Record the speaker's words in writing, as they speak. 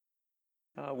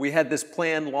We had this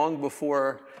plan long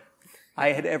before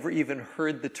I had ever even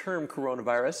heard the term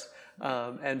coronavirus.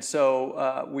 And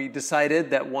so we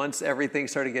decided that once everything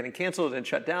started getting canceled and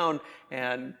shut down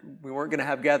and we weren't going to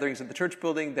have gatherings at the church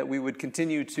building, that we would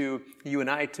continue to, you and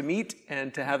I, to meet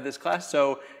and to have this class.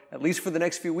 So at least for the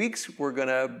next few weeks, we're going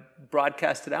to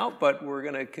broadcast it out, but we're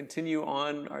going to continue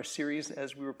on our series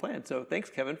as we were planned. So thanks,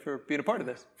 Kevin, for being a part of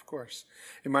this. Of course.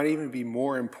 It might even be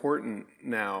more important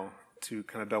now to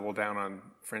kind of double down on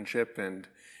friendship and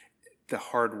the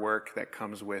hard work that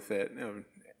comes with it,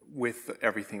 with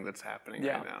everything that's happening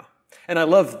right now. And I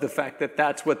love the fact that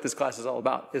that's what this class is all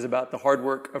about, is about the hard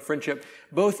work of friendship.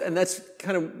 And that's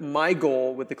kind of my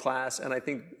goal with the class, and I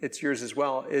think it's yours as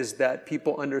well, is that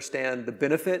people understand the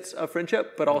benefits of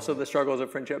friendship, but also the struggles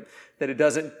of friendship, that it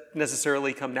doesn't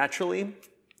necessarily come naturally,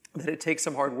 that it takes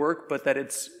some hard work, but that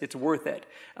it's worth it.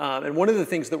 And one of the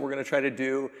things that we're going to try to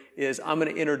do is I'm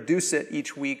going to introduce it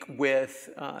each week with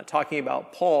talking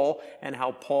about Paul and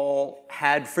how Paul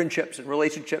had friendships and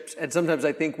relationships. And sometimes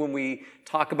I think when we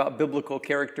talk about biblical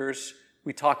characters,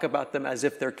 we talk about them as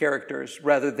if they're characters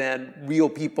rather than real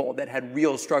people that had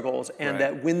real struggles, and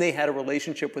that when they had a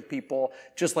relationship with people,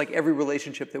 just like every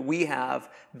relationship that we have,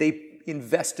 they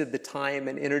invested the time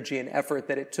and energy and effort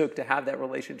that it took to have that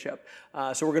relationship.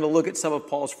 So we're going to look at some of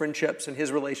Paul's friendships and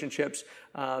his relationships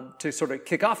to sort of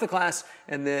kick off the class,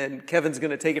 and then Kevin's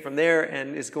going to take it from there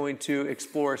and is going to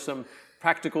explore some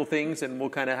practical things, and we'll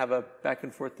kind of have a back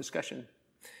and forth discussion.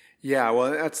 Yeah,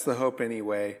 well, that's the hope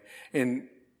anyway. And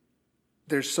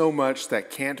there's so much that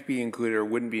can't be included or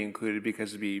wouldn't be included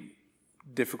because it'd be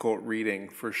difficult reading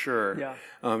for sure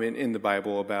in the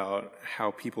Bible about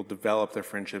how people develop their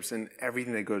friendships and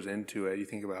everything that goes into it. You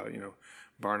think about,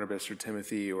 Barnabas or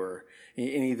Timothy or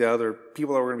any of the other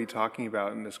people that we're going to be talking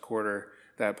about in this quarter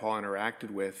that Paul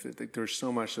interacted with. There's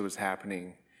so much that was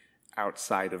happening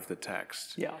outside of the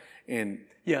text. Yeah. And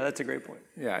that's a great point.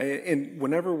 Yeah. And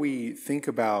whenever we think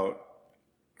about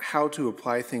how to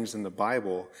apply things in the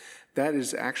Bible, that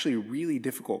is actually a really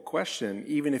difficult question,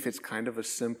 even if it's kind of a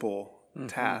simple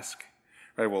task,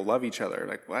 right? We'll love each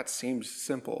other. That seems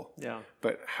simple. Yeah.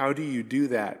 But how do you do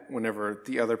that whenever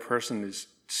the other person is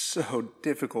so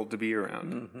difficult to be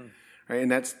around, right?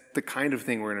 And that's the kind of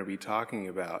thing we're going to be talking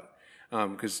about.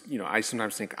 Because, I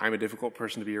sometimes think I'm a difficult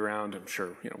person to be around. I'm sure,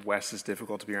 Wes is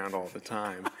difficult to be around all the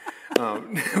time.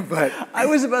 But I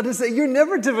was about to say, you're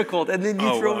never difficult, and then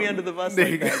you throw me under the bus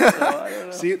like that. So I don't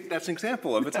know. See, that's an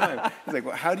example of a time. It's like,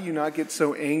 well, how do you not get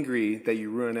so angry that you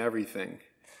ruin everything,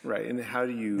 right? And how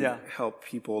do you help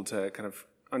people to kind of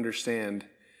understand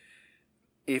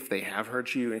if they have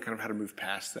hurt you and kind of how to move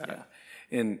past that?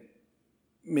 Yeah. And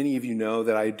many of you know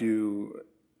that I do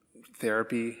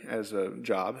therapy as a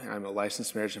job. I'm a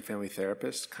licensed marriage and family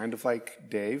therapist, kind of like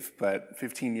Dave, but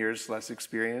 15 years less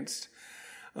experienced.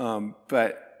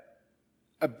 But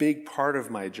a big part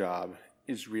of my job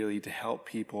is really to help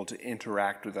people to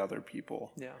interact with other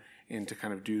people and to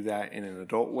kind of do that in an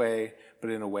adult way, but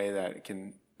in a way that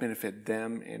can benefit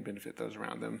them and benefit those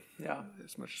around them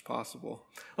as much as possible.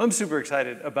 I'm super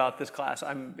excited about this class.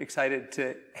 I'm excited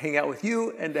to hang out with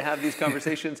you and to have these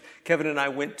conversations. Kevin and I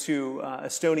went to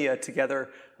Estonia together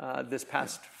this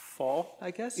past fall, I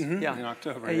guess. In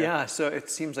October. So it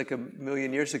seems like a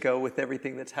million years ago with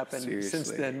everything that's happened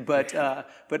since then. But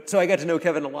so I got to know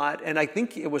Kevin a lot, and I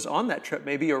think it was on that trip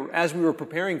maybe, or as we were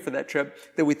preparing for that trip,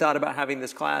 that we thought about having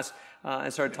this class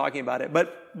and started talking about it.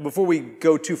 But before we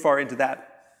go too far into that,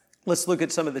 let's look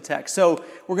at some of the text. So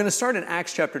we're going to start in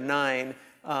Acts chapter 9,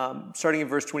 starting in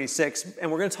verse 26,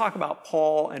 and we're going to talk about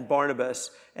Paul and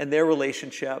Barnabas and their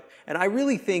relationship. And I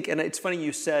really think, and it's funny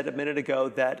you said a minute ago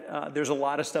that there's a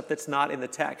lot of stuff that's not in the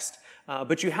text.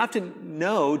 But you have to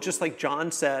know, just like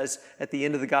John says at the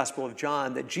end of the Gospel of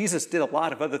John, that Jesus did a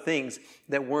lot of other things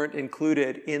that weren't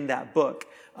included in that book.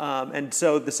 And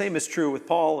so the same is true with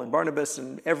Paul and Barnabas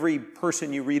and every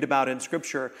person you read about in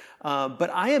Scripture. But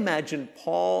I imagine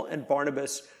Paul and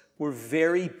Barnabas were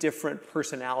very different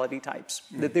personality types,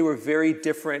 that they were very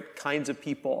different kinds of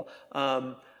people.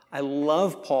 I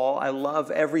love Paul. I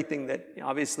love everything that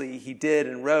obviously he did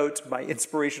and wrote by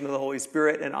inspiration of the Holy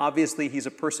Spirit. And obviously he's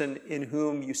a person in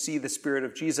whom you see the Spirit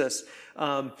of Jesus.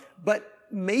 But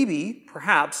maybe,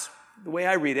 perhaps, the way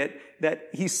I read it, that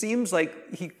he seems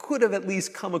like he could have at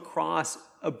least come across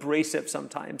abrasive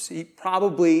sometimes. He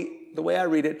probably, the way I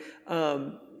read it,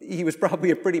 he was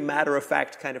probably a pretty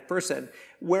matter-of-fact kind of person.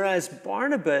 Whereas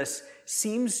Barnabas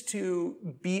seems to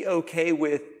be okay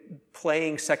with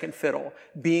playing second fiddle,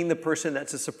 being the person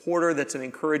that's a supporter, that's an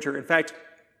encourager. In fact,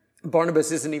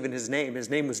 Barnabas isn't even his name. His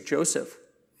name was Joseph.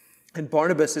 And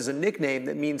Barnabas is a nickname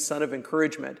that means son of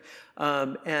encouragement.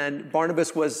 And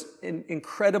Barnabas was an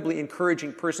incredibly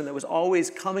encouraging person that was always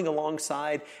coming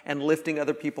alongside and lifting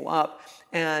other people up.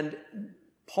 And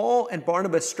Paul and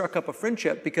Barnabas struck up a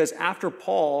friendship because after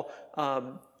Paul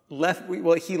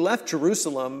he left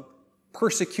Jerusalem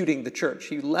persecuting the church.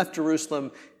 He left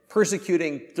Jerusalem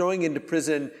persecuting, throwing into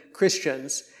prison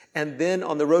Christians. And then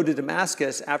on the road to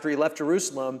Damascus, after he left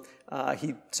Jerusalem,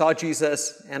 he saw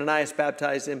Jesus. Ananias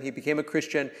baptized him. He became a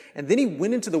Christian. And then he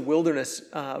went into the wilderness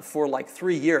for like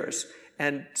 3 years.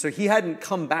 And so he hadn't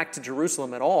come back to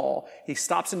Jerusalem at all. He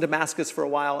stops in Damascus for a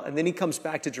while, and then he comes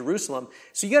back to Jerusalem.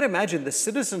 So you got to imagine the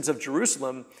citizens of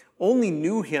Jerusalem only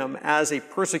knew him as a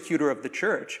persecutor of the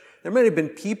church. There might have been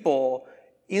people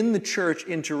in the church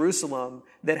in Jerusalem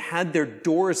that had their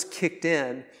doors kicked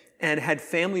in and had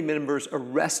family members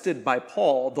arrested by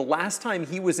Paul. The last time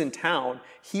he was in town,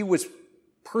 he was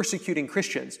persecuting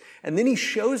Christians. And then he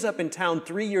shows up in town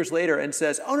 3 years later and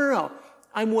says, oh, no,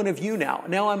 I'm one of you now.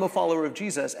 Now I'm a follower of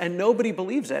Jesus. And nobody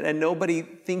believes it. And nobody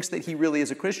thinks that he really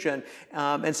is a Christian.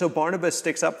 And so Barnabas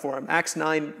sticks up for him. Acts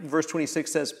 9, verse 26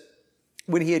 says,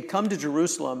 when he had come to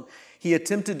Jerusalem, he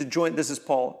attempted to join, this is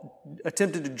Paul,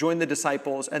 attempted to join the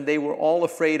disciples, and they were all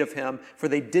afraid of him, for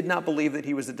they did not believe that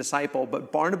he was a disciple.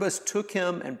 But Barnabas took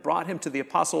him and brought him to the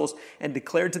apostles and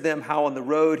declared to them how on the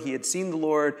road he had seen the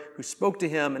Lord who spoke to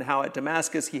him, and how at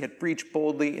Damascus he had preached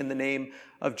boldly in the name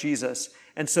of Jesus.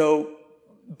 And so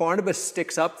Barnabas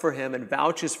sticks up for him and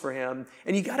vouches for him.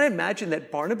 And you got to imagine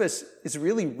that Barnabas is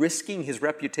really risking his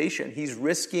reputation. He's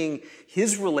risking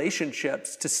his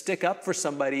relationships to stick up for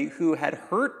somebody who had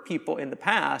hurt people in the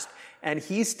past. And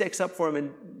he sticks up for him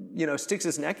and, sticks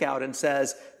his neck out and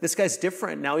says, this guy's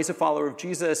different. Now he's a follower of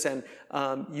Jesus, and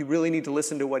you really need to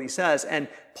listen to what he says. And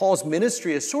Paul's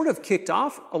ministry is sort of kicked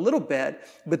off a little bit,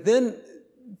 but then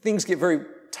things get very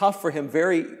tough for him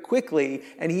very quickly,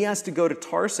 and he has to go to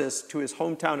Tarsus, to his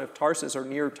hometown of Tarsus, or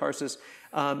near Tarsus,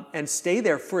 and stay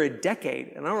there for a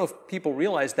decade. And I don't know if people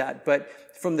realize that, but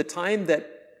from the time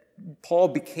that Paul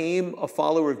became a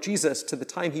follower of Jesus to the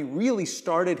time he really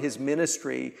started his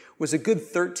ministry was a good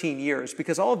 13 years,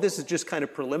 because all of this is just kind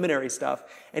of preliminary stuff.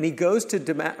 And he goes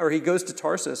to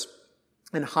Tarsus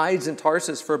and hides in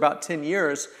Tarsus for about 10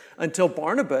 years until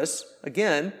Barnabas,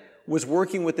 again, was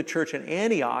working with the church in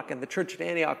Antioch, and the church in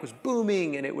Antioch was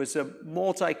booming, and it was a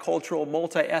multicultural,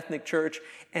 multi-ethnic church.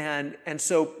 And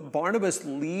so Barnabas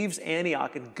leaves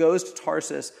Antioch and goes to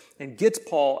Tarsus and gets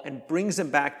Paul and brings him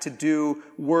back to do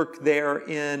work there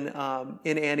in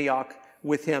Antioch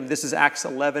with him. This is Acts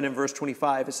 11 and verse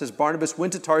 25. It says, Barnabas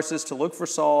went to Tarsus to look for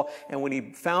Saul, and when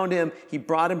he found him, he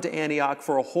brought him to Antioch.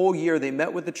 For a whole year, they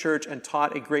met with the church and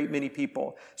taught a great many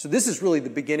people. So this is really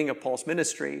the beginning of Paul's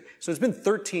ministry. So it's been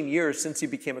 13 years since he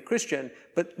became a Christian,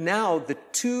 but now the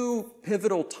two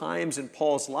pivotal times in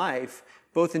Paul's life,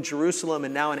 both in Jerusalem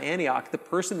and now in Antioch, the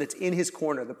person that's in his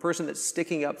corner, the person that's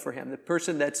sticking up for him, the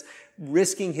person that's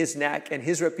risking his neck and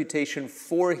his reputation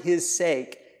for his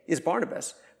sake is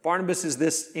Barnabas. Barnabas is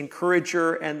this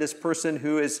encourager and this person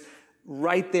who is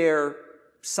right there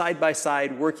side by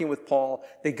side working with Paul.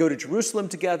 They go to Jerusalem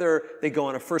together. They go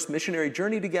on a first missionary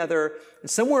journey together.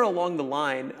 And somewhere along the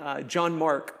line, John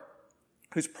Mark,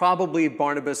 who's probably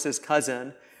Barnabas's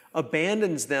cousin,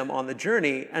 abandons them on the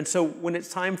journey. And so when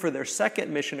it's time for their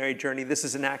second missionary journey, this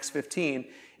is in Acts 15,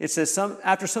 it says,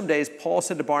 after some days, Paul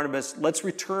said to Barnabas, let's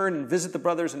return and visit the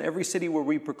brothers in every city where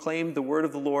we proclaim the word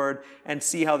of the Lord and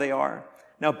see how they are.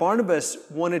 Now, Barnabas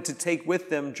wanted to take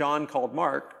with them John called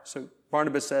Mark. So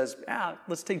Barnabas says,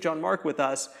 let's take John Mark with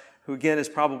us, who again is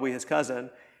probably his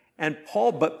cousin. But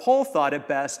Paul thought it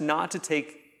best not to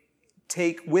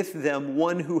take with them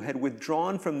one who had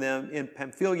withdrawn from them in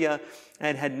Pamphylia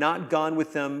and had not gone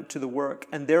with them to the work.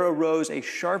 And there arose a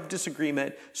sharp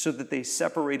disagreement so that they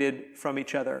separated from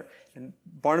each other. And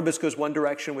Barnabas goes one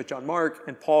direction with John Mark,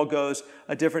 and Paul goes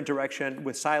a different direction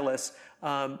with Silas.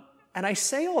 And I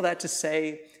say all that to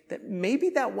say that maybe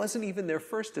that wasn't even their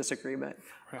first disagreement.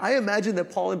 Right. I imagine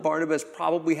that Paul and Barnabas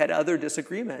probably had other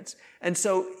disagreements. And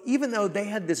so even though they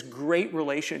had this great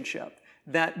relationship,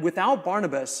 that without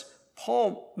Barnabas,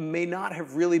 Paul may not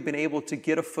have really been able to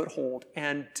get a foothold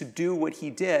and to do what he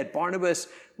did. Barnabas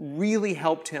really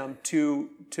helped him to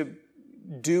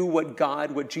do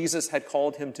what Jesus had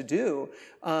called him to do.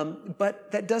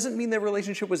 But that doesn't mean their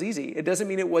relationship was easy. It doesn't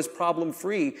mean it was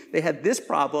problem-free. They had this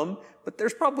problem, but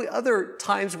there's probably other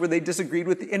times where they disagreed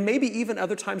with, and maybe even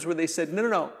other times where they said,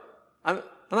 no, I'm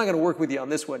not going to work with you on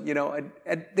this one,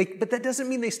 but that doesn't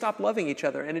mean they stopped loving each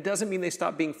other, and it doesn't mean they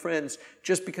stopped being friends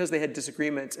just because they had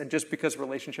disagreements and just because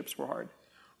relationships were hard.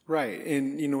 Right,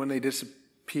 and when they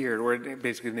disappeared, or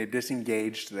basically they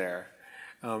disengaged there,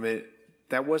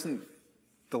 That wasn't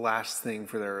the last thing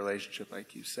for their relationship,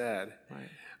 like you said. Right.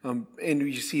 And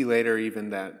you see later even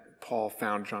that Paul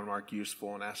found John Mark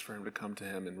useful and asked for him to come to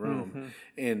him in Rome. Mm-hmm.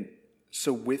 And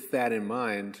so with that in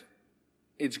mind,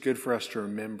 it's good for us to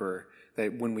remember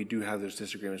that when we do have those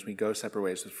disagreements, we go separate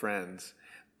ways with friends,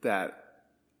 that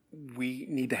we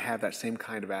need to have that same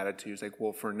kind of attitude. It's like,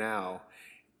 well, for now,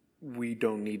 we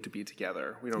don't need to be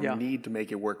together. We don't need to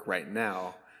make it work right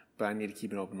now, but I need to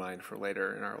keep an open mind for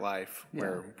later in our life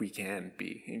where we can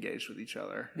be engaged with each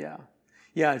other. Yeah.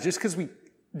 Yeah, just because we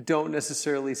don't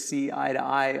necessarily see eye to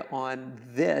eye on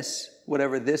this,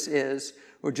 whatever this is,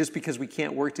 or just because we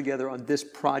can't work together on this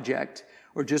project,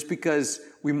 or just because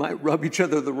we might rub each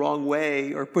other the wrong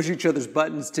way or push each other's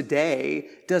buttons today,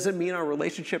 doesn't mean our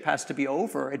relationship has to be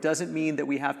over. It doesn't mean that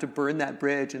we have to burn that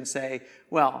bridge and say,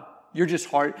 well, you're just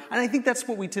hard. And I think that's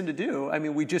what we tend to do. I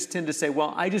mean, we just tend to say,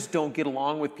 well, I just don't get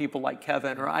along with people like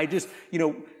Kevin, or I just,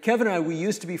 Kevin and I, we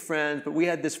used to be friends, but we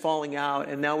had this falling out,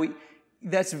 and now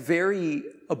that's very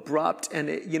abrupt, and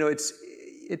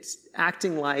it's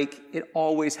acting like it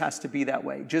always has to be that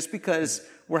way. Just because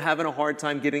we're having a hard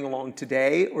time getting along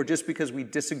today, or just because we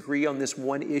disagree on this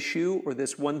one issue or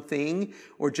this one thing,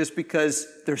 or just because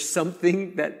there's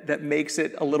something that makes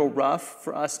it a little rough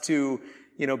for us to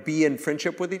be in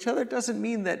friendship with each other, doesn't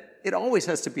mean that it always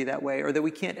has to be that way, or that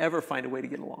we can't ever find a way to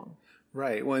get along.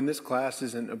 Right. Well, and this class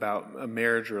isn't about a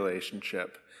marriage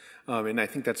relationship. And I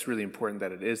think that's really important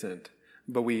that it isn't.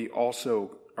 But we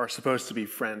also are supposed to be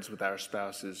friends with our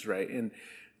spouses, right? And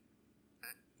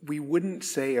we wouldn't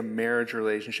say a marriage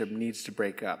relationship needs to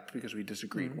break up because we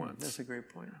disagreed once. That's a great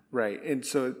point. Right. And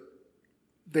so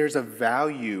there's a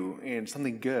value and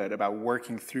something good about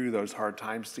working through those hard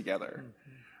times together.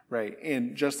 Right.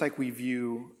 And just like we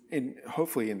view, and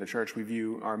hopefully in the church, we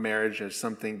view our marriage as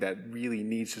something that really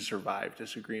needs to survive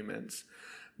disagreements.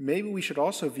 Maybe we should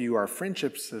also view our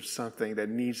friendships as something that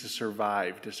needs to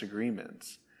survive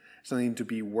disagreements, something to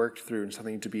be worked through, and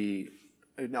something to be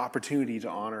an opportunity to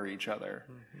honor each other.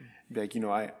 Be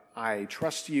like, I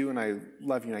trust you, and I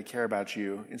love you, and I care about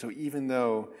you. And so even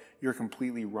though you're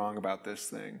completely wrong about this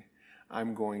thing,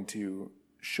 I'm going to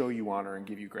show you honor and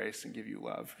give you grace and give you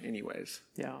love anyways.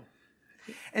 Yeah.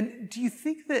 And do you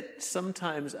think that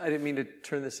sometimes, I didn't mean to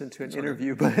turn this into an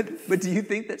interview, but do you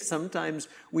think that sometimes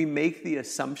we make the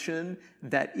assumption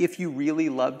that if you really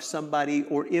loved somebody,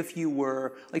 or if you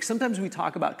were, like sometimes we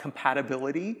talk about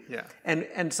compatibility,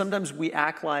 and sometimes we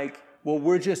act like, well,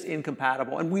 we're just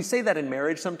incompatible. And we say that in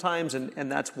marriage sometimes,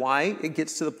 and that's why it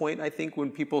gets to the point, I think,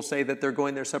 when people say that they're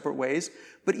going their separate ways.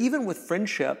 But even with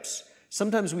friendships,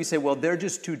 sometimes we say, well, they're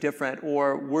just too different,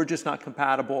 or we're just not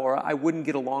compatible, or I wouldn't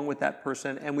get along with that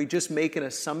person. And we just make an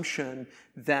assumption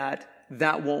that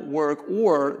that won't work,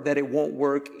 or that it won't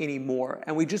work anymore.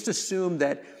 And we just assume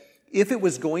that if it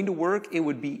was going to work, it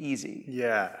would be easy.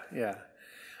 Yeah.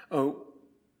 Oh,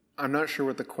 I'm not sure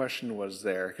what the question was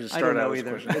there, because it started out as a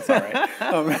question. It's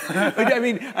all right. I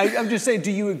mean, I'm just saying,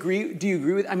 do you agree with,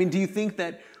 do you think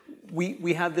that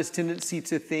we have this tendency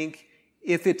to think,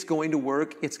 if it's going to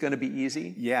work, it's going to be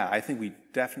easy? Yeah, I think we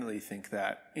definitely think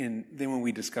that. And then when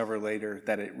we discover later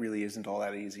that it really isn't all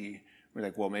that easy, we're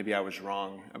like, well, maybe I was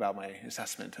wrong about my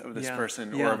assessment of this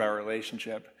person or of our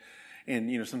relationship.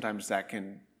 And, sometimes that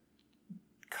can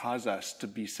cause us to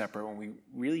be separate when we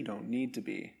really don't need to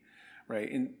be,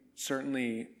 right? And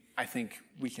certainly, I think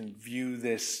we can view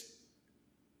this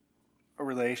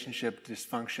relationship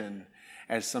dysfunction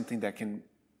as something that can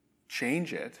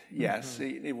change it. Yes,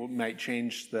 it might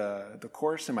change the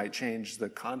course, it might change the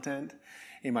content,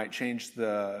 it might change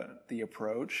the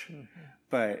approach,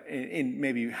 but in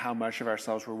maybe how much of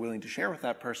ourselves we're willing to share with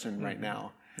that person right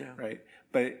now, right?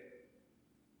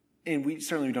 And we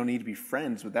certainly don't need to be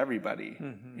friends with everybody,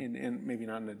 and maybe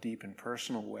not in a deep and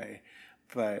personal way,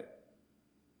 but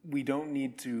we don't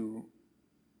need to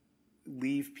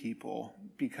leave people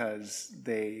because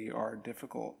they are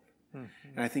difficult. And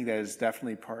I think that is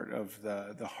definitely part of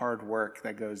the hard work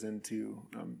that goes into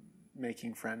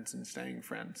making friends and staying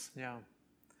friends. Yeah.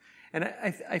 And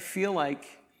I feel like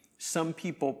some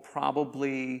people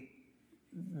probably,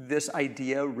 this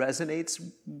idea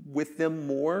resonates with them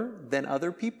more than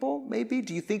other people, maybe?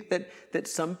 Do you think that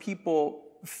some people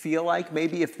feel like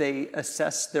maybe if they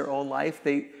assess their own life,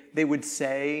 they would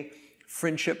say,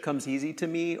 friendship comes easy to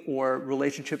me, or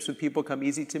relationships with people come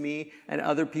easy to me, and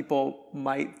other people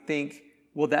might think,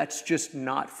 well, that's just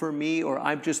not for me, or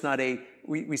I'm just not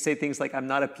we say things like, I'm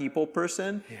not a people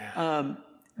person. Yeah.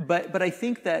 But I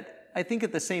think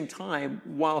at the same time,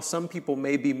 while some people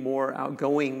may be more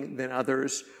outgoing than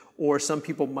others, or some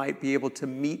people might be able to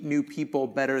meet new people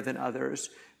better than others,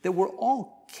 that we're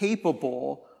all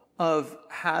capable of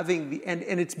having and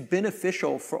it's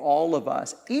beneficial for all of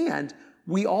us. And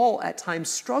we all at times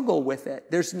struggle with it.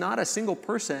 There's not a single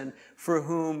person for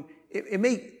whom it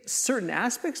may, certain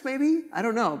aspects maybe, I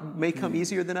don't know, may come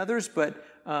easier than others, but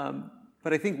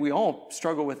I think we all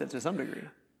struggle with it to some degree.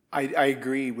 I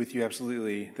agree with you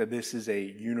absolutely that this is a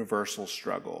universal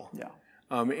struggle. Yeah.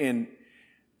 And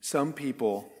some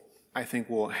people, I think,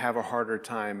 will have a harder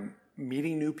time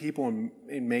meeting new people and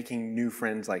making new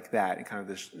friends like that, and kind of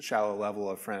this shallow level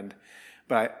of friend.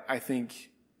 But I think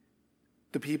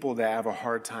the people that have a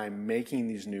hard time making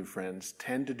these new friends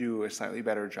tend to do a slightly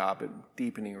better job at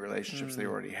deepening relationships they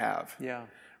already have. Yeah.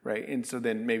 Right. And so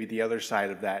then maybe the other side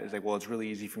of that is like, well, it's really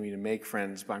easy for me to make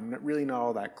friends, but I'm not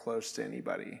all that close to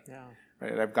anybody. Yeah.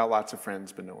 Right. I've got lots of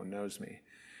friends, but no one knows me.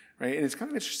 Right. And it's kind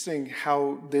of interesting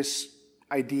how this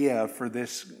idea for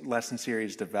this lesson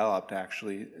series developed,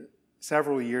 actually.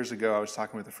 Several years ago, I was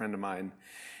talking with a friend of mine,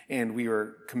 and we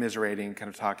were commiserating, kind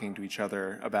of talking to each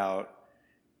other about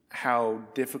how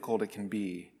difficult it can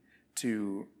be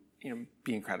to,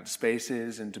 be in crowded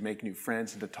spaces and to make new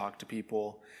friends and to talk to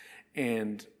people.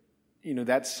 And,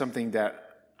 that's something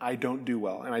that I don't do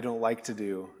well and I don't like to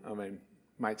do. I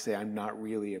might say I'm not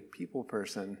really a people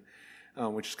person,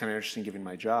 which is kind of interesting given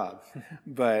my job.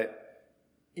 But,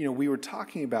 we were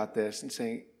talking about this and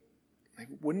saying, like,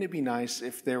 wouldn't it be nice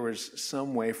if there was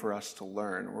some way for us to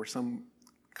learn, or some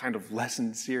kind of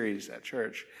lesson series at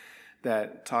church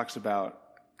that talks about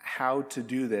how to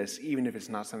do this, even if it's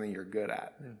not something you're good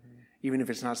at, even if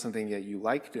it's not something that you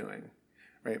like doing,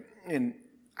 right? And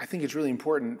I think it's really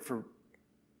important for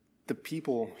the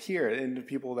people here and the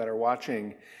people that are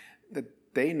watching that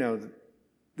they know that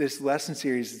this lesson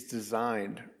series is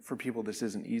designed for people this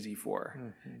isn't easy for.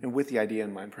 And with the idea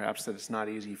in mind, perhaps, that it's not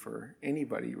easy for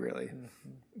anybody, really.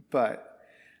 But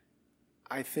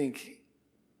I think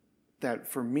that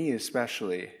for me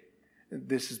especially,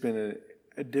 this has been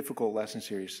a difficult lesson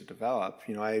series to develop.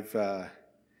 I've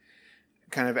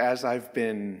kind of, as I've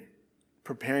been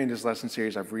preparing this lesson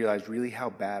series, I've realized really how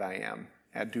bad I am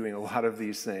at doing a lot of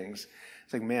these things.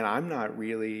 It's like, man, I'm not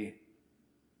really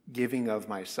giving of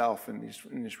myself in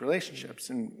these relationships.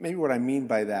 And maybe what I mean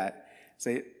by that is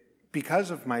that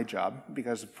because of my job,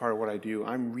 because of part of what I do,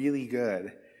 I'm really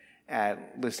good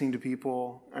at listening to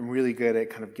people. I'm really good at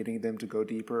kind of getting them to go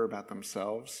deeper about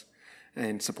themselves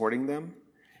and supporting them.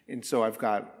 And so I've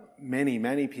got many,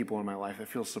 many people in my life that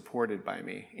feel supported by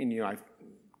me. And, I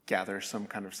gather some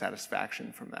kind of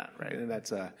satisfaction from that, right? And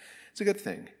it's a good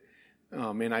thing.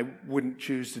 And I wouldn't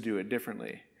choose to do it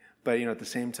differently. But, at the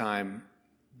same time,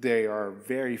 there are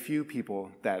very few people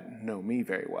that know me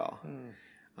very well.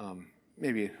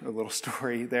 Maybe a little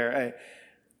story there.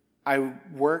 I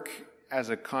work as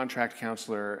a contract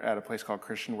counselor at a place called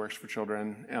Christian Works for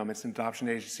Children. It's an adoption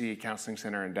agency counseling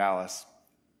center in Dallas.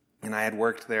 And I had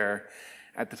worked there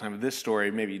at the time of this story,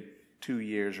 maybe 2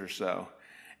 years or so.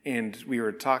 And we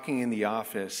were talking in the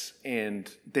office,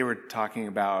 and they were talking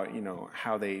about,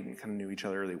 how they kind of knew each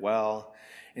other really well.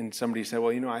 And somebody said,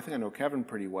 well, I think I know Kevin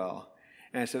pretty well.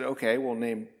 And I said, okay, well,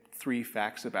 name 3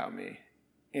 facts about me.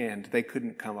 And they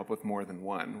couldn't come up with more than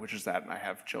one, which is that I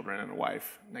have children and a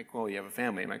wife. Like, well, you have a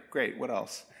family. I'm like, great, what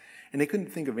else? And they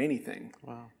couldn't think of anything.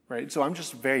 Wow. Right? So I'm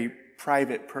just a very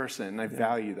private person, and I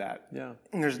value that. Yeah.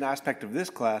 And there's an aspect of this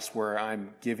class where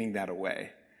I'm giving that away,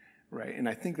 right? And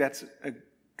I think that's a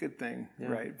good thing,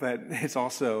 right? But it's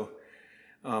also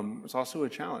a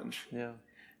challenge. Yeah.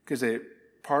 Because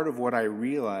part of what I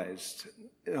realized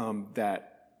that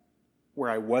where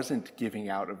I wasn't giving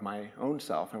out of my own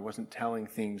self, I wasn't telling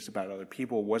things about other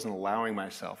people, wasn't allowing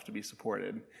myself to be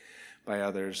supported by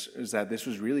others, is that this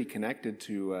was really connected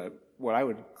to what I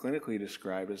would clinically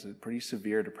describe as a pretty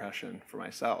severe depression for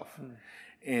myself.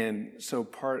 And so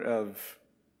part of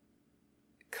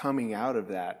coming out of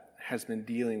that has been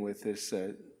dealing with this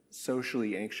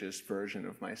socially anxious version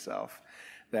of myself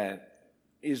that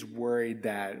is worried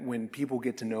that when people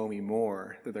get to know me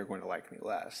more, that they're going to like me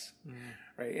less,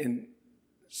 right? And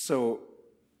so,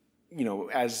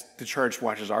 as the church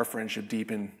watches our friendship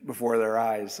deepen before their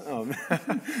eyes,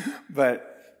 but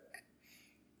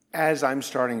as I'm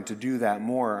starting to do that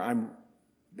more, I'm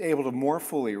able to more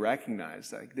fully recognize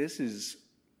that this is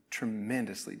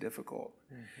tremendously difficult.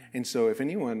 And so if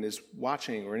anyone is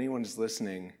watching or anyone is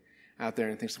listening out there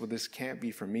and thinks, well, this can't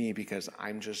be for me because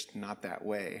I'm just not that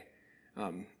way,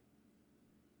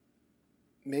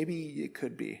 maybe it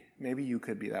could be. Maybe you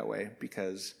could be that way,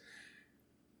 because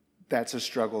that's a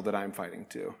struggle that I'm fighting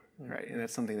too, right? And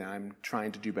that's something that I'm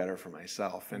trying to do better for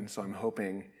myself. And so I'm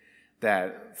hoping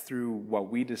that through what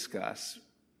we discuss,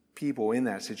 people in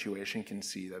that situation can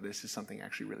see that this is something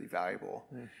actually really valuable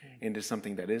and is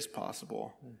something that is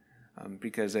possible.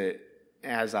 because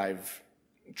as I've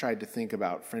tried to think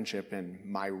about friendship and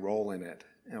my role in it,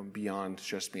 beyond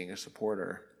just being a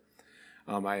supporter,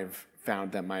 I've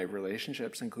found that my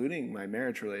relationships, including my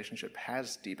marriage relationship,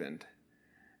 has deepened.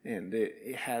 And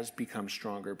it has become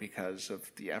stronger because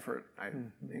of the effort I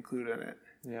include in it.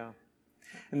 Yeah.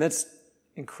 And that's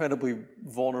incredibly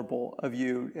vulnerable of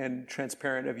you and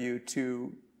transparent of you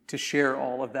to share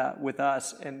all of that with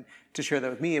us and to share that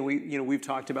with me. And we've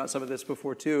talked about some of this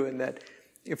before too, and that,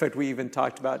 in fact, we even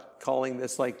talked about calling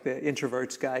this like the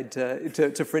introvert's guide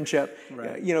to friendship.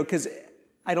 Right. Because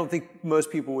I don't think most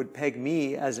people would peg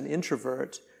me as an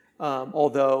introvert,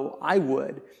 although I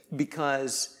would,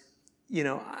 because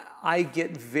I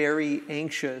get very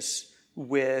anxious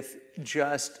with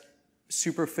just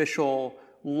superficial,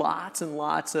 lots and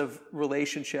lots of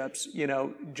relationships,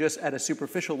 just at a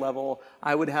superficial level.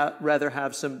 I would rather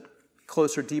have some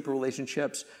closer, deeper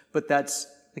relationships, but that's,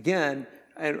 again,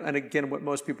 and again, what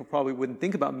most people probably wouldn't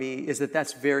think about me is that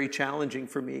that's very challenging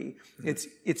for me. Mm-hmm.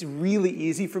 It's really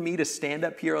easy for me to stand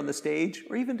up here on the stage,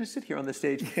 or even to sit here on the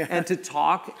stage, and to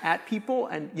talk at people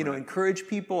and encourage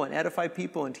people and edify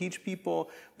people and teach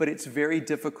people. But it's very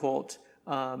difficult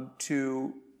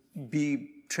to be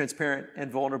transparent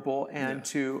and vulnerable and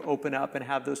to open up and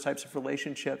have those types of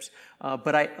relationships.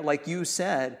 But like you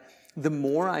said, the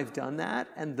more I've done that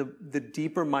and the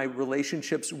deeper my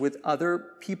relationships with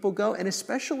other people go, and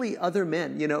especially other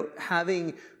men,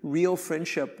 having real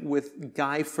friendship with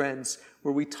guy friends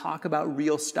where we talk about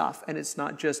real stuff, and it's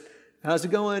not just, how's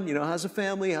it going? How's the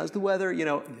family? How's the weather?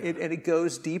 And it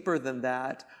goes deeper than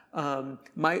that.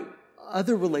 My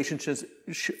other relationships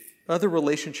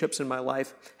in my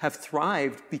life have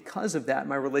thrived because of that.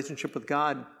 My relationship with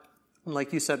God,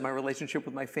 like you said, my relationship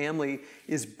with my family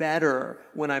is better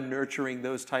when I'm nurturing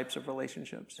those types of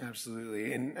relationships.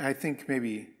 Absolutely. And I think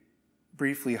maybe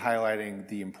briefly highlighting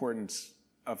the importance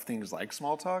of things like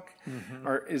small talk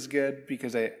is good,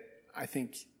 because I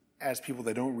think as people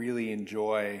that don't really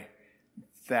enjoy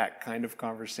that kind of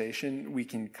conversation, we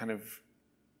can kind of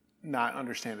not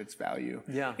understand its value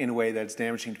in a way that's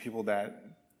damaging to people that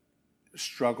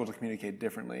struggle to communicate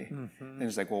differently. And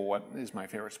it's like, well, what is my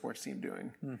favorite sports team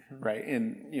doing? Right?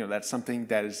 And, that's something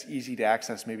that is easy to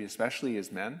access, maybe especially as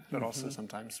men, but also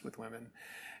sometimes with women.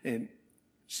 And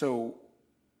so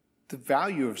the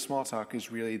value of small talk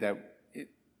is really that it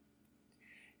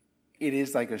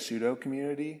is like a pseudo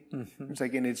community. It's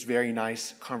like, and it's very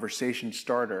nice conversation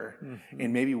starter.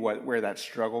 And maybe where that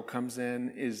struggle comes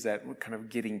in is that we're kind of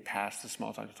getting past the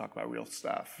small talk to talk about real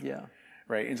stuff. Yeah.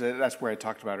 Right. And so that's where I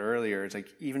talked about earlier. It's like,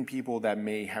 even people that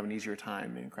may have an easier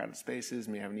time in crowded spaces,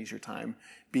 may have an easier time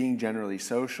being generally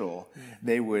social,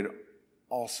 they would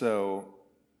also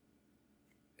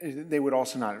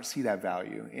not see that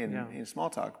value in small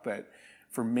talk. But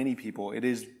for many people, it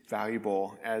is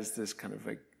valuable as this kind of,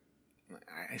 like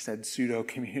I said, pseudo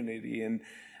community. And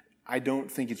I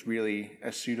don't think it's really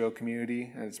a pseudo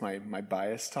community. It's my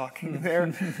bias talking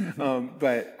there.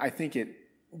 But I think it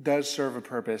does serve a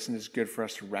purpose, and it's good for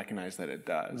us to recognize that it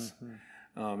does,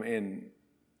 and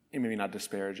maybe not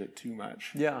disparage it too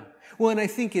much. Yeah. Well, and I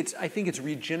think it's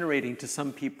regenerating to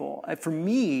some people. For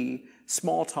me,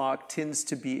 small talk tends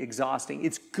to be exhausting.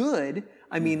 It's good.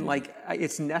 I mean,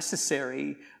 it's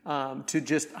necessary to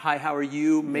just, hi, how are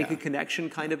you? Make a connection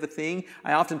kind of a thing.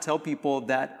 I often tell people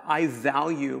that I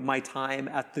value my time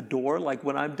at the door. Like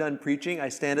when I'm done preaching, I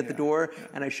stand at the door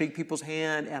and I shake people's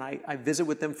hand and I visit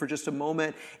with them for just a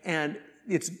moment. And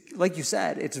it's, like you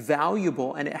said, it's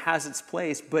valuable and it has its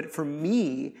place. But for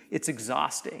me, it's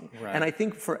exhausting. Right. And I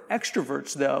think for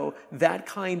extroverts, though, that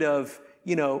kind of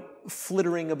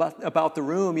flittering about the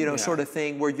room, sort of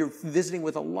thing, where you're visiting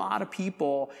with a lot of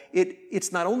people,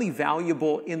 it's not only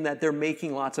valuable in that they're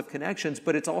making lots of connections,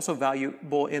 but it's also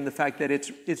valuable in the fact that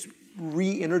it's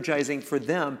re-energizing for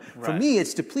them. Right. For me,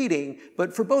 it's depleting,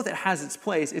 but for both, it has its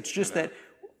place. It's just that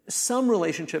some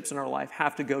relationships in our life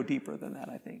have to go deeper than that,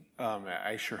 I think.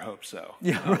 I sure hope so.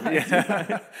 Yeah,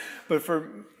 right. But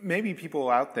for maybe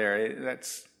people out there,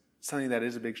 that's something that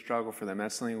is a big struggle for them.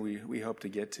 That's something we hope to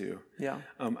get to. Yeah.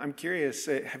 I'm curious,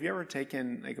 have you ever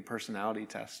taken like a personality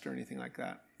test or anything like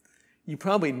that? You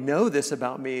probably know this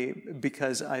about me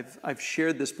because I've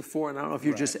shared this before, and I don't know if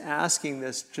you're just asking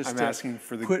this just to asking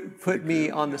for put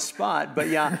me on the spot. But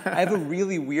yeah, I have a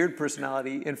really weird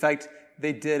personality. In fact,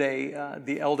 they did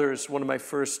the elders, one of my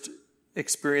first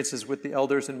experiences with the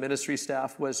elders and ministry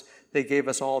staff was they gave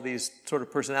us all these sort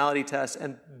of personality tests,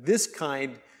 and this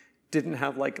kind didn't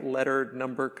have like letter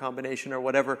number combination or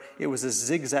whatever. It was a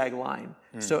zigzag line.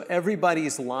 So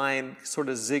everybody's line sort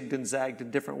of zigged and zagged in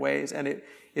different ways. And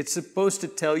it's supposed to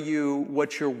tell you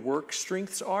what your work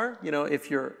strengths are,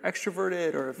 if you're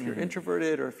extroverted or if you're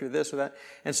introverted or if you're this or that.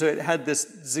 And so it had this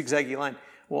zigzaggy line.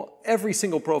 Well, every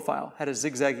single profile had a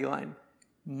zigzaggy line.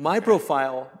 My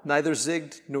profile neither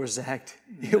zigged nor zagged.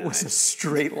 It was a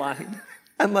straight line.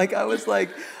 And my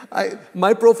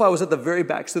profile was at the very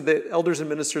back. So the elders and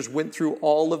ministers went through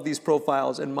all of these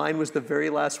profiles, and mine was the very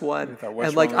last one.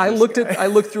 And I looked through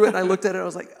it and I looked at it. And I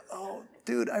was like, oh,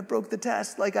 dude, I broke the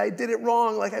test. I did it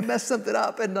wrong. I messed something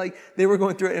up. And they were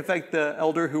going through it. In fact, the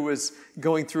elder who was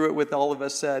going through it with all of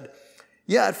us said,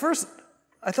 yeah, at first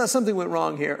I thought something went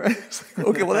wrong here.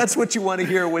 Okay, well, that's what you want to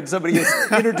hear when somebody is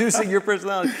introducing your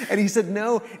personality. And he said,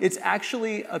 no, it's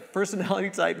actually a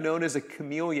personality type known as a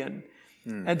chameleon.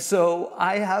 And so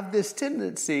I have this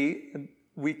tendency, and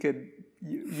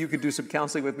you could do some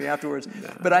counseling with me afterwards,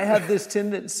 but I have this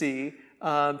tendency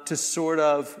to sort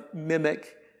of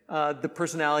mimic the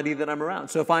personality that I'm around.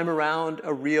 So if I'm around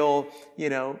a real,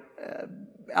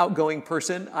 outgoing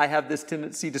person, I have this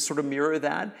tendency to sort of mirror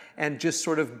that and just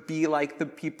sort of be like the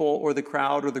people or the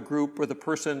crowd or the group or the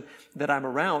person that I'm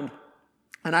around.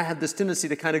 And I have this tendency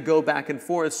to kind of go back and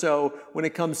forth. So when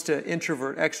it comes to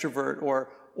introvert, extrovert, or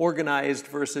organized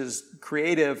versus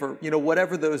creative, or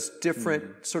whatever those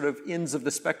different sort of ends of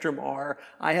the spectrum are,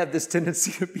 I have this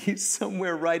tendency to be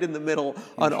somewhere right in the middle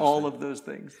on all of those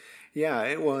things. Yeah,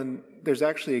 and there's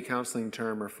actually a counseling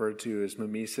term referred to as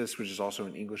mimesis, which is also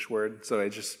an English word. So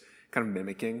it's just kind of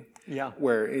mimicking. Yeah.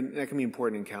 That can be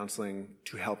important in counseling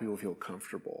to help people feel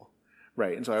comfortable.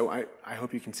 Right. And so I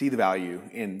hope you can see the value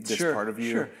in this part of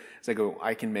you. Sure. It's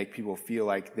I can make people feel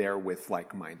like they're with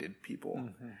like-minded people,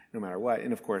 no matter what.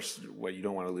 And of course, what you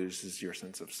don't want to lose is your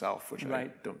sense of self, which I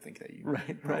don't think that you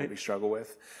probably struggle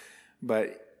with.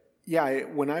 But yeah,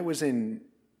 when I was in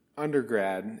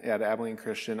undergrad at Abilene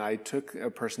Christian, I took a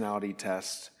personality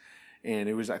test, and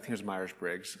I think it was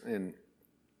Myers-Briggs. And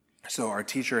so our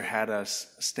teacher had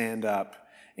us stand up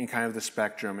in kind of the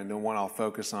spectrum, and the one I'll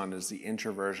focus on is the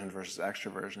introversion versus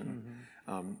extroversion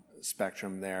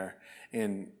spectrum there.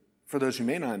 And for those who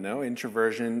may not know,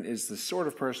 introversion is the sort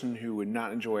of person who would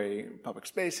not enjoy public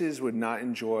spaces, would not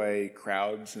enjoy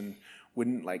crowds, and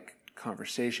wouldn't like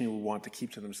conversation, would want to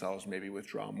keep to themselves, maybe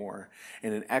withdraw more.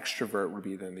 And an extrovert would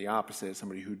be then the opposite,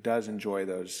 somebody who does enjoy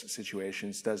those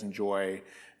situations, does enjoy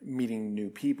meeting new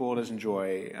people, does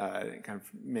enjoy kind of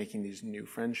making these new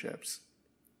friendships.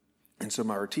 And so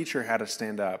our teacher had us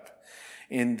stand up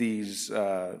in these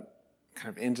kind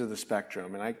of ends of the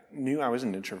spectrum. And I knew I was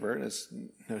an introvert. It's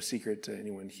no secret to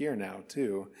anyone here now,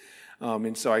 too.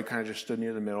 And so I kind of just stood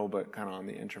near the middle, but kind of on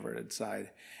the introverted side.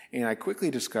 And I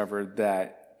quickly discovered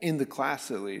that, in the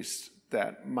class at least,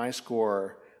 that my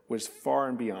score was far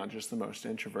and beyond just the most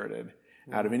introverted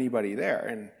out of anybody there.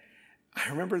 And I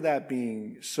remember that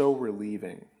being so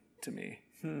relieving to me.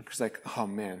 Because oh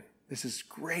man, this is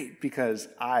great, because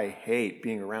I hate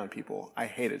being around people. I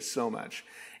hate it so much.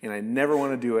 And I never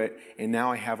want to do it. And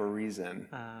now I have a reason,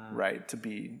 to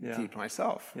keep to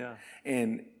myself. Yeah.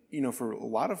 And, for a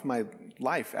lot of my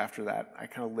life after that, I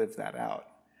kind of lived that out,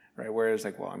 right? Whereas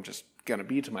I'm just going to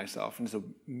be to myself. And it's a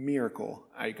miracle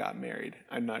I got married.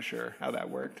 I'm not sure how that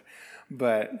worked.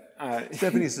 But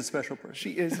Stephanie's a special person.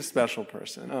 She is a special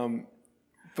person.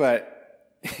 But,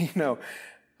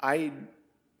 I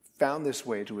found this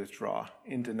way to withdraw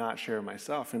and to not share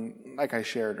myself. And like I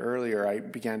shared earlier, I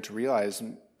began to realize,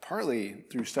 partly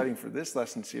through studying for this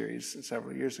lesson series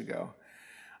several years ago,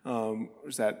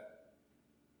 was that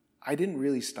I didn't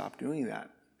really stop doing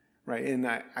that, right? And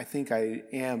I think I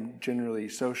am generally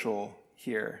social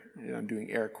here. I'm doing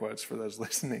air quotes for those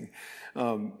listening.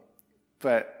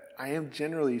 But I am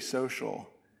generally social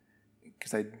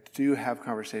because I do have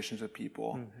conversations with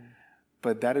people.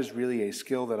 But that is really a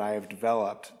skill that I have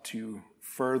developed to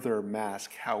further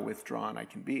mask how withdrawn I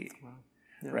can be,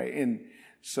 right? And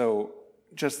so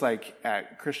just like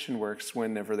at Christian Works,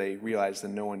 whenever they realized that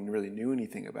no one really knew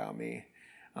anything about me,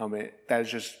 that is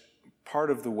just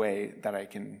part of the way that I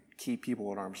can keep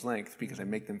people at arm's length, because I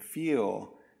make them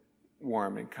feel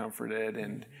warm and comforted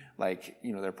and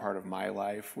they're part of my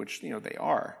life, which, they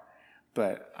are.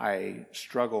 But I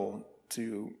struggle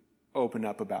to open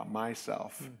up about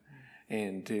myself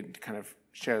and to kind of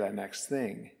share that next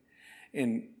thing.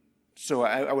 And so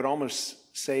I would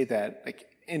almost say that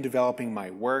in developing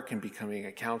my work and becoming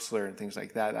a counselor and things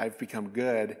like that, I've become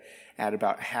good at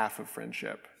about half of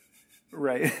friendship,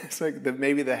 right? It's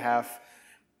maybe the half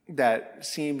that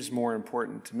seems more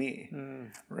important to me,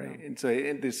 right? And so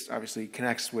this obviously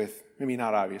connects with maybe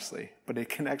not obviously, but it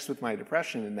connects with my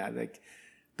depression in that like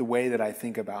the way that I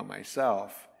think about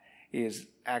myself is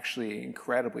actually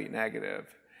incredibly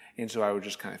negative. And so I would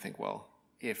just kind of think, well,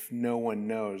 if no one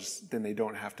knows, then they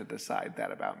don't have to decide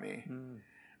that about me,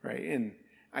 right? And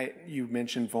you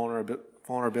mentioned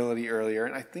vulnerability earlier,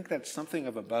 and I think that's something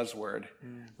of a buzzword,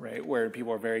 right? Where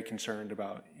people are very concerned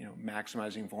about,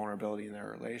 maximizing vulnerability in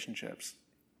their relationships.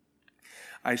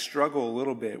 I struggle a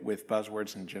little bit with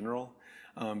buzzwords in general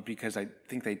because I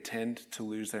think they tend to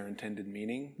lose their intended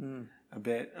meaning a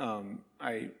bit.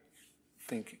 I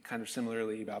think kind of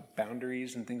similarly about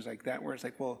boundaries and things like that, where it's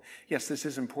like, well, yes, this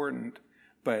is important,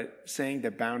 but saying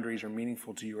that boundaries are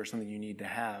meaningful to you or something you need to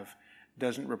have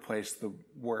doesn't replace the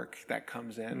work that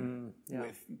comes in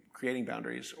with creating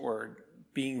boundaries, or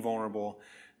being vulnerable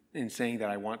and saying that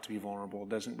I want to be vulnerable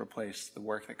doesn't replace the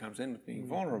work that comes in with being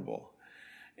vulnerable.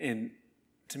 And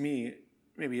to me,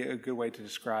 maybe a good way to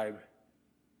describe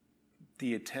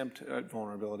the attempt at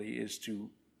vulnerability is to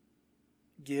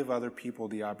give other people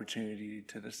the opportunity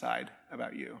to decide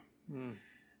about you,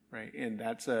 right? And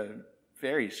that's a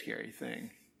very scary thing.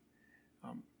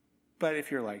 But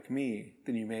if you're like me,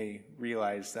 then you may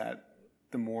realize that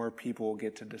the more people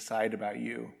get to decide about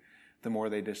you, the more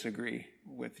they disagree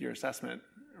with your assessment,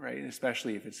 right? And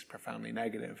especially if it's profoundly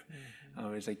negative.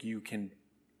 It's like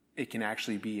it can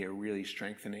actually be a really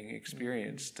strengthening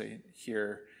experience to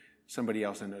hear somebody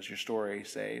else that knows your story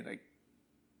say, like,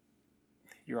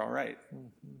 you're all right.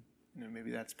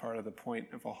 Maybe that's part of the point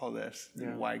of all of this,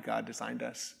 and why God designed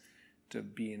us to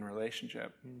be in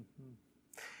relationship.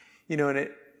 And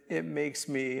it makes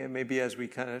me, and maybe as we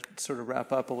kind of sort of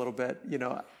wrap up a little bit,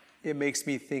 it makes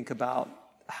me think about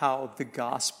how the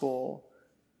gospel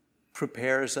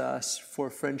prepares us for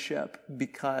friendship,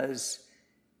 because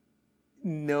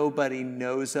nobody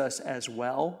knows us as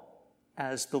well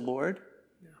as the Lord,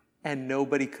 and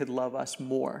nobody could love us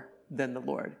more than the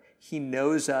Lord. He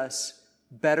knows us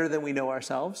better than we know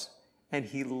ourselves, and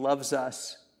he loves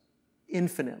us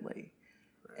infinitely.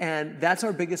 And that's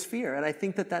our biggest fear. And I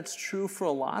think that that's true for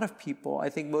a lot of people. I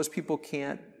think most people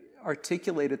can't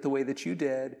articulate it the way that you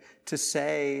did, to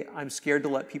say, I'm scared to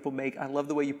let people I love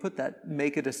the way you put that,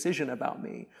 make a decision about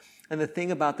me. And the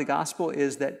thing about the gospel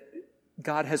is that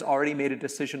God has already made a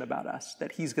decision about us,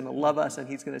 that he's going to love us and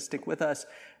he's going to stick with us,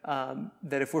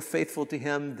 that if we're faithful to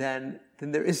him, then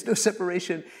there is no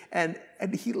separation. And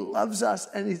he loves us,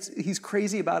 and he's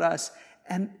crazy about us.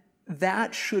 And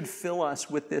that should fill us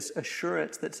with this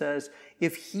assurance that says,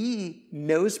 if he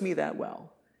knows me that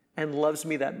well and loves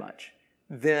me that much,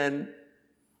 then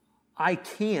I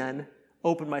can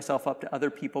open myself up to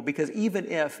other people. Because even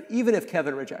if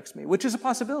Kevin rejects me, which is a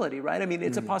possibility, right? I mean,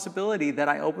 it's a possibility that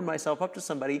I open myself up to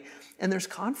somebody and there's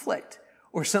conflict,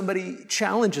 or somebody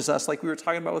challenges us, like we were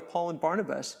talking about with Paul and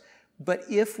Barnabas. But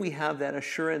if we have that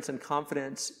assurance and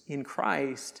confidence in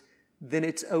Christ, then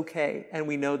it's okay. And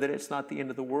we know that it's not the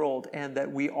end of the world, and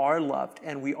that we are loved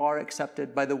and we are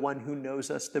accepted by the one who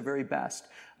knows us the very best.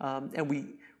 And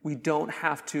we don't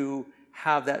have to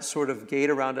have that sort of gate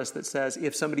around us that says,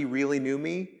 if somebody really knew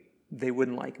me, they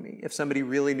wouldn't like me. If somebody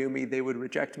really knew me, they would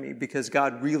reject me, because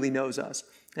God really knows us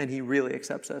and he really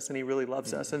accepts us and he really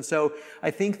loves us. And so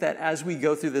I think that as we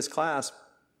go through this class,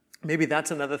 maybe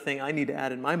that's another thing I need to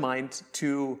add in my mind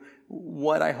to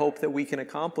what I hope that we can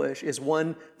accomplish is,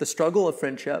 1, the struggle of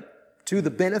friendship, 2,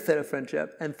 the benefit of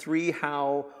friendship, and 3,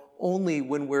 how only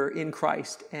when we're in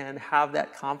Christ and have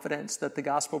that confidence that the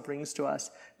gospel brings to us,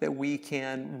 that we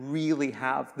can really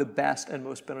have the best and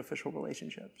most beneficial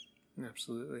relationships.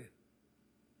 Absolutely.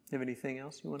 You have anything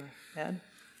else you want to add?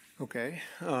 Okay.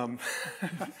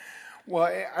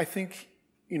 Well, I think,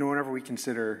 whenever we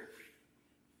consider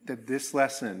that this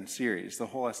lesson series, the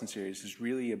whole lesson series, is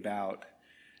really about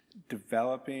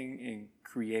developing and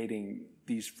creating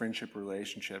these friendship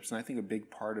relationships. And I think a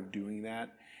big part of doing that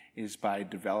is by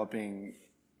developing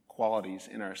qualities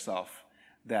in ourselves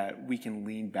that we can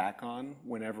lean back on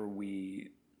whenever we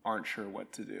aren't sure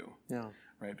what to do. Yeah.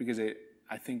 Right? Because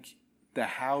I think the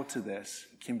how to this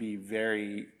can be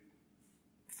very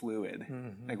fluid.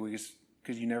 Like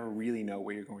because you never really know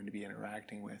what you're going to be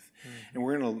interacting with. And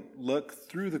we're going to look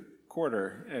through the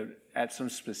quarter at some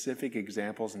specific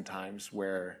examples and times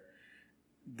where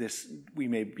we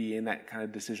may be in that kind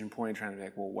of decision point, trying to be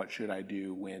like, well, what should I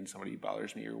do when somebody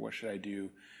bothers me, or what should I do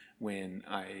when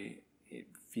I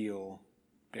feel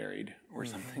buried, or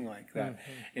something like that.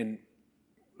 And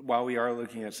while we are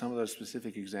looking at some of those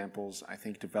specific examples, I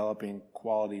think developing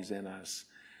qualities in us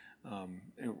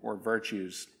or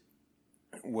virtues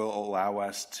will allow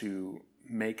us to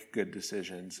make good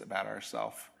decisions about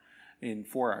ourselves and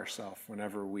for ourselves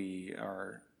whenever we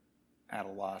are at a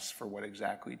loss for what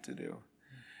exactly to do.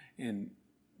 And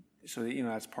so,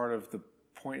 that's part of the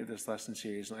point of this lesson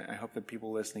series. And I hope that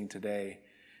people listening today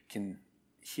can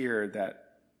hear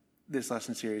that this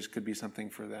lesson series could be something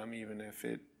for them, even if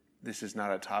this is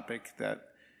not a topic that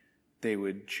they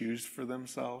would choose for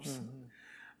themselves.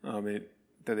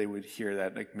 That they would hear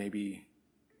that, like, maybe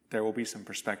there will be some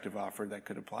perspective offered that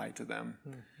could apply to them.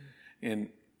 And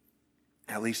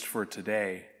at least for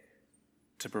today,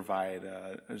 to provide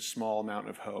a small amount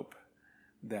of hope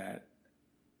that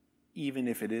even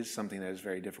if it is something that is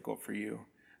very difficult for you,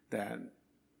 that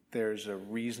there's a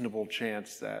reasonable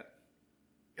chance that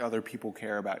other people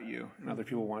care about you and other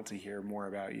people want to hear more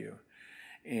about you.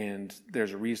 And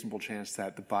there's a reasonable chance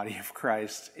that the body of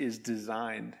Christ is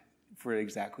designed for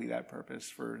exactly that purpose,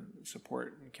 for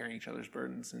support and carrying each other's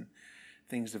burdens and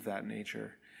things of that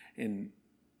nature. And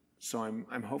so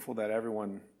I'm hopeful that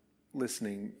everyone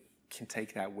listening can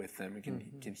take that with them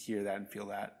and can hear that and feel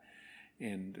that.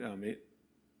 And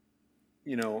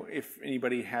if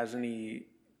anybody has any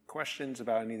questions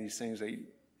about any of these things, they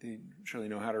surely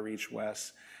know how to reach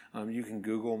Wes. You can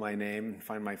Google my name and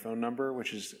find my phone number,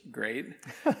 which is great.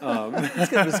 It's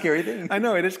kind of a scary thing. I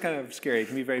know, it is kind of scary. It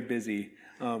can be very busy.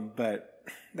 But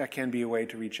that can be a way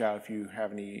to reach out if you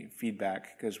have any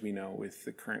feedback, because we know with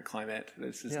the current climate,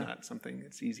 this is not something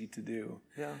that's easy to do.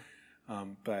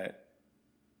 I'm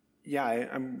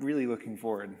really looking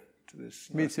forward to this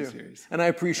series. And I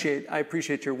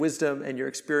appreciate your wisdom and your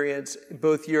experience,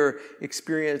 both your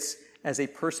experience as a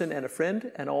person and a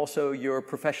friend, and also your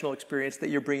professional experience that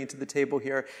you're bringing to the table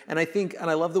here. And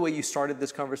I love the way you started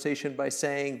this conversation by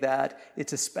saying that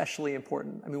it's especially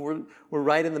important. I mean, we're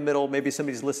right in the middle. Maybe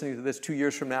somebody's listening to this 2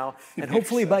 years from now, and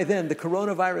hopefully by then the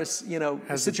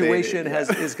coronavirus, situation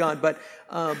is gone. But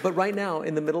right now,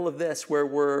 in the middle of this,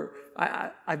 where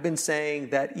I've been saying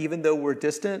that even though we're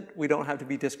distant, we don't have to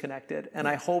be disconnected. And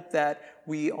I hope that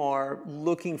we are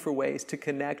looking for ways to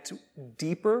connect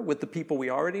deeper with the people we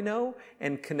already know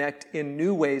and connect in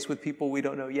new ways with people we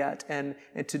don't know yet, and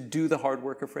to do the hard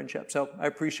work of friendship. So I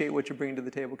appreciate what you're bringing to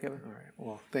the table, Kevin. All right.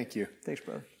 Well, thank you. Thanks,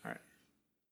 brother. All right.